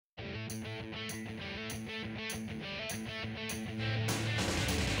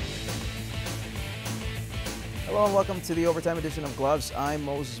Hello and welcome to the overtime edition of Gloves. I'm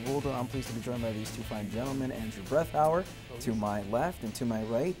Moses Woolden. I'm pleased to be joined by these two fine gentlemen, Andrew Brethauer to my left, and to my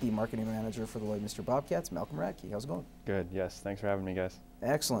right, the marketing manager for the Lloydminster Bobcats, Malcolm Radke. How's it going? Good, yes. Thanks for having me, guys.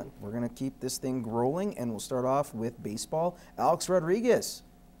 Excellent. We're going to keep this thing rolling, and we'll start off with baseball. Alex Rodriguez,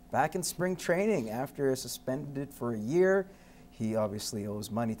 back in spring training after suspended for a year. He obviously owes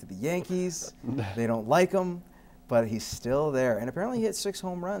money to the Yankees. They don't like him, but he's still there. And apparently he hit 6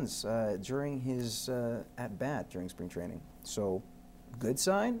 home runs during his at-bat during spring training. So, good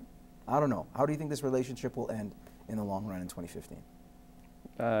sign? I don't know. How do you think this relationship will end in the long run in 2015?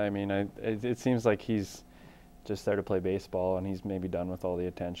 It seems like he's just there to play baseball, and he's maybe done with all the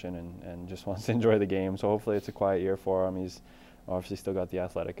attention and just wants to enjoy the game. So hopefully it's a quiet year for him. He's obviously still got the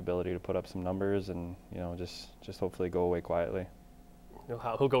athletic ability to put up some numbers and, just hopefully go away quietly.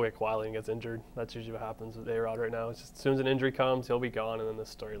 He'll go away quietly and gets injured. That's usually what happens with A-Rod right now. It's just, as soon as an injury comes, he'll be gone, and then the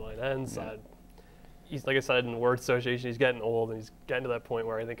storyline ends. Yeah. He's, like I said in the word association, he's getting old, and he's getting to that point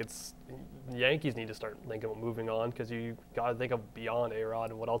where I think the Yankees need to start thinking about moving on, because you got to think of beyond A-Rod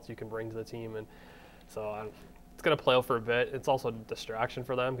and what else you can bring to the team. And so it's going to play out for a bit. It's also a distraction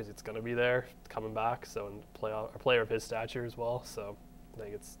for them because it's going to be there coming back. So, and a player of his stature as well. So I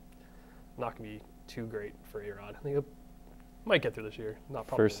think it's not going to be too great for A-Rod. I think he'll might get through this year. Not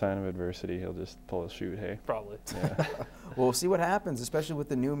probably. First sign of adversity, he'll just pull a shoot, hey? Probably. Yeah. Well, we'll see what happens, especially with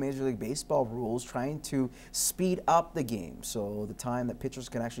the new Major League Baseball rules trying to speed up the game. So the time that pitchers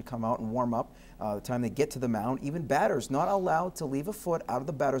can actually come out and warm up, the time they get to the mound, even batters not allowed to leave a foot out of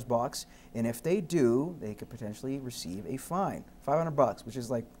the batter's box. And if they do, they could potentially receive a fine, $500, which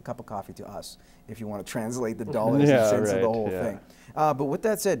is like a cup of coffee to us, if you want to translate the dollars and cents of the whole thing. But with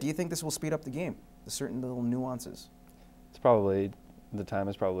that said, do you think this will speed up the game, the certain little nuances? It's probably, the time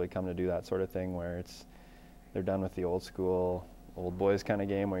has probably come to do that sort of thing where they're done with the old school, old boys kind of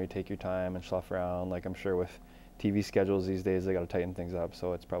game where you take your time and slough around. Like I'm sure with TV schedules these days, they got to tighten things up.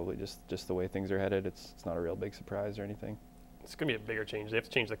 So it's probably just the way things are headed. It's not a real big surprise or anything. It's going to be a bigger change. They have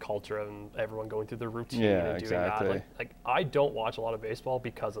to change the culture of everyone going through their routine and doing exactly. that. Like I don't watch a lot of baseball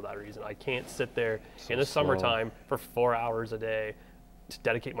because of that reason. I can't sit there in the summertime for 4 hours a day to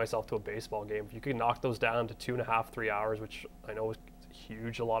dedicate myself to a baseball game. If you could knock those down to 2.5, 3 hours, which I know is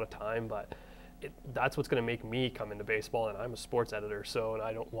huge, a lot of time, but that's what's going to make me come into baseball, and I'm a sports editor, and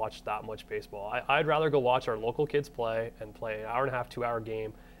I don't watch that much baseball. I'd rather go watch our local kids play an hour and a half, 2 hour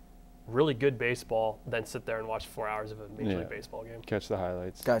game, really good baseball, than sit there and watch 4 hours of a Major League Baseball game. Catch the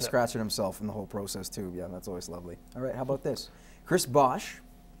highlights. Guy scratching himself in the whole process too. Yeah, that's always lovely. All right, how about this? Chris Bosh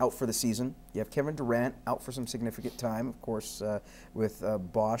out for the season. You have Kevin Durant out for some significant time. Of course, with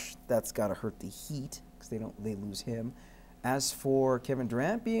Bosh, that's got to hurt the Heat because they lose him. As for Kevin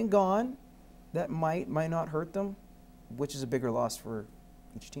Durant being gone, that might not hurt them. Which is a bigger loss for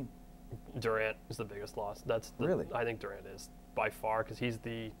each team? Durant is the biggest loss. Really? I think Durant is by far, because he's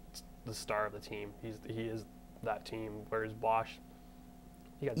the star of the team. He is that team. Whereas Bosh,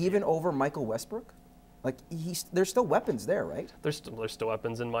 even over Michael Westbrook. Like there's still weapons there, right? There's still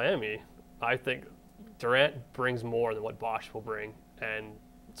weapons in Miami. I think Durant brings more than what Bosh will bring, and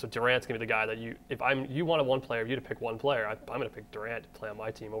so Durant's gonna be the guy that you want one player, you to pick one player. I'm gonna pick Durant to play on my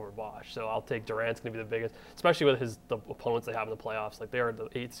team over Bosh. So I'll take Durant's gonna be the biggest, especially with the opponents they have in the playoffs. Like they are the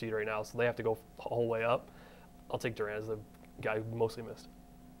 8th seed right now, so they have to go the whole way up. I'll take Durant as the guy who mostly missed.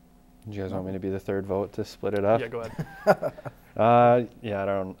 Do you guys want me to be the third vote to split it up? Yeah, go ahead. I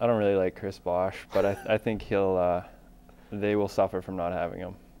don't really like Chris Bosh, but I think they will suffer from not having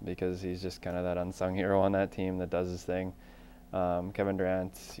him because he's just kind of that unsung hero on that team that does his thing. Kevin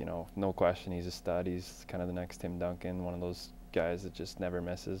Durant, no question, he's a stud. He's kind of the next Tim Duncan, one of those guys that just never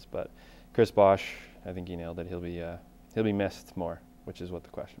misses. But Chris Bosh, I think he nailed it. He'll be missed more, which is what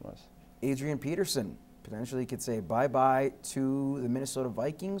the question was. Adrian Peterson potentially could say bye-bye to the Minnesota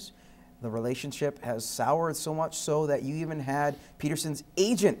Vikings. The relationship has soured so much so that you even had Peterson's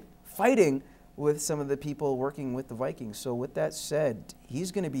agent fighting with some of the people working with the Vikings. So with that said,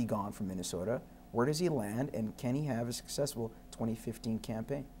 he's going to be gone from Minnesota. Where does he land, and can he have a successful 2015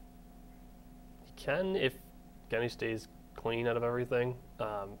 campaign? He can if Kenny stays clean out of everything.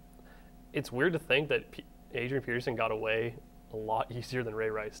 It's weird to think that Adrian Peterson got away a lot easier than Ray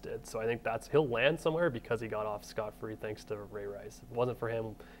Rice did. So I think he'll land somewhere because he got off scot-free thanks to Ray Rice. If it wasn't for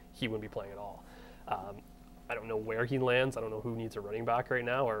him, he wouldn't be playing at all. I don't know where he lands. I don't know who needs a running back right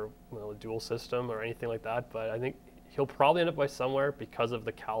now or a dual system or anything like that. But I think he'll probably end up by somewhere because of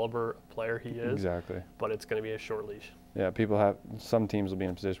the caliber of player he is. Exactly. But it's going to be a short leash. Yeah, some teams will be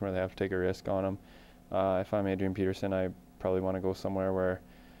in a position where they have to take a risk on him. If I'm Adrian Peterson, I probably want to go somewhere where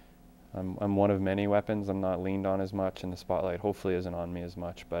I'm one of many weapons. I'm not leaned on as much, and the spotlight hopefully isn't on me as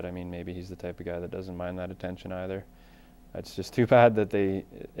much. But I mean, maybe he's the type of guy that doesn't mind that attention either. It's just too bad that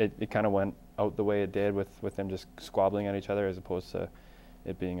it kind of went out the way it did with them just squabbling at each other, as opposed to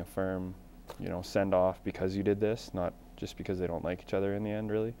it being a firm, you know, send off because you did this, not just because they don't like each other in the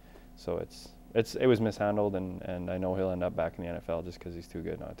end, really. So it was mishandled, and I know he'll end up back in the NFL just because he's too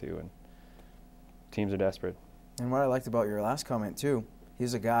good not to, and teams are desperate. And what I liked about your last comment too,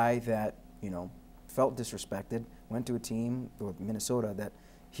 he's a guy that, you know, felt disrespected, went to a team with Minnesota that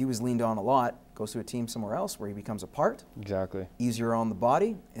he was leaned on a lot, goes to a team somewhere else where he becomes a part. Exactly. Easier on the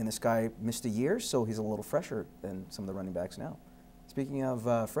body, and this guy missed a year, so he's a little fresher than some of the running backs now. Speaking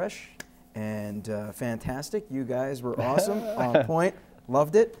of fresh and fantastic, you guys were awesome, on point,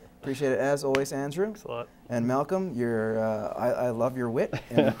 loved it. Appreciate it as always, Andrew. Thanks a lot. And Malcolm, I love your wit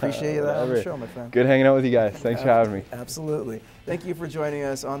and appreciate that on the show, my friend. Good hanging out with you guys. Thanks for having me. Absolutely. Thank you for joining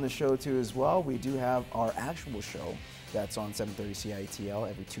us on the show too as well. We do have our actual show that's on 7:30 CITL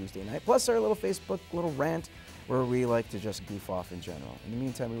every Tuesday night, plus our little Facebook little rant where we like to just goof off in general. In the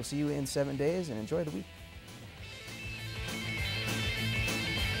meantime, we will see you in 7 days and enjoy the week.